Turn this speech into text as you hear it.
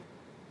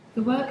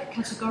The work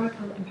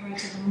Categorical,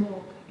 Imperative and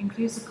Morgue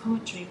includes a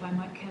commentary by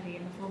Mike Kelley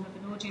in the form of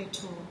an audio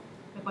tour,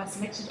 whereby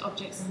selected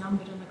objects are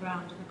numbered on the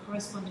ground and the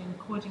corresponding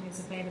recording is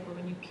available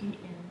when you key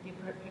in the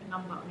appropriate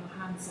number on your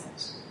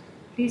handset.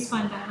 Please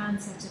find the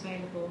handset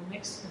available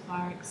next to the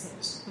fire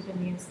exit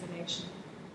within the installation.